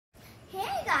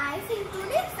guys, in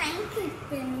today's science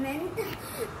experiment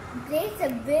plays a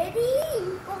very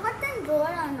important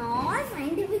role on all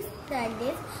scientific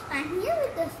studies. I'm here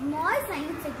with a small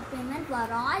science experiment for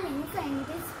all young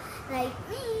scientists like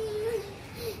me.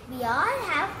 We all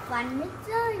have fun with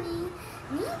learning.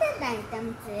 Needed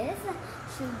items is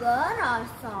sugar or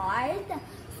salt,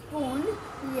 spoon,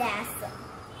 glass.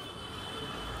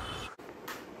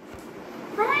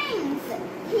 Friends,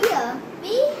 here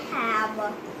we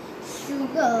have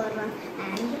sugar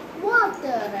and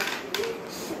water.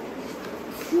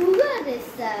 Sugar is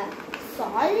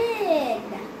solid.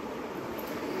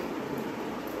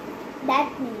 That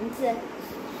means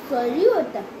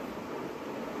solute.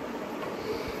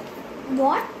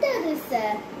 Water is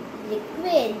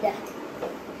liquid.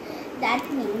 That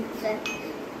means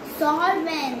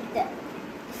solvent.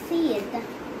 See it.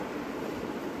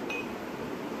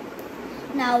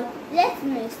 Now let's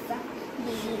mix the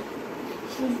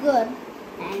sugar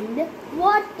and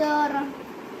water.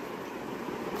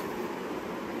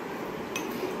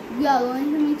 We are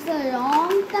going to mix a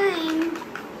long time.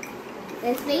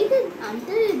 Let's wait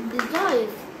until it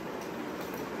dissolves.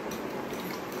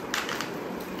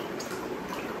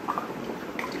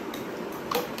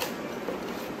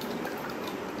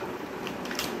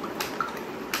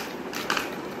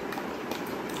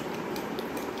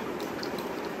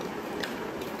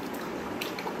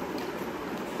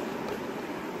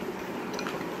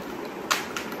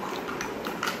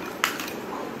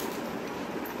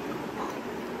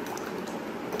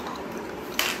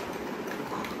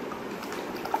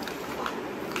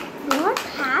 What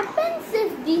happens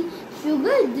if the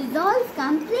sugar dissolves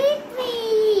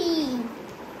completely?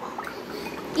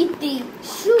 If the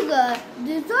sugar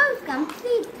dissolves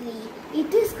completely,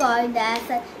 it is called as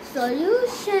a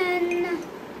solution.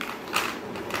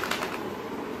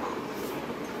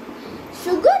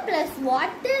 Sugar plus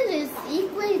water is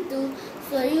equal to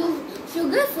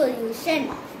sugar solution.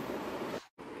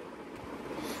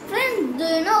 Friends, do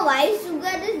you know why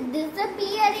sugar is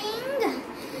disappearing?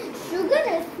 Sugar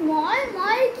is small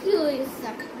molecules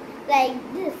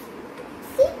like this.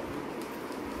 See?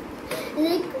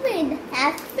 Liquid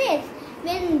has space.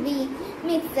 When we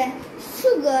mix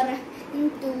sugar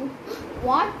into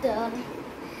water,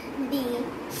 the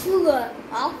sugar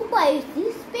occupies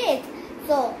the space.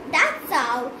 So that's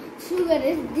how sugar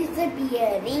is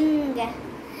disappearing.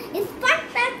 It's fun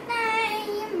fact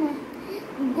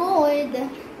time. Gold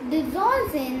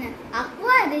dissolves in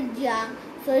aqua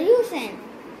solution.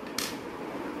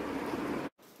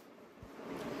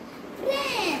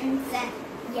 Friends,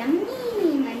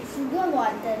 yummy! My sugar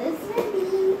water is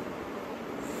ready.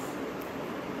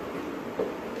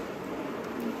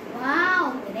 Wow,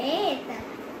 great!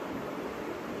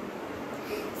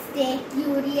 Stay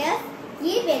curious,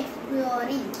 keep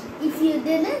exploring. If you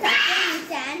didn't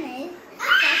subscribe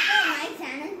my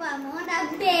channel for more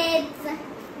updates.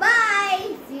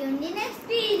 Bye! See you in the next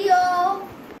video.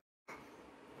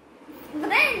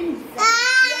 Friends!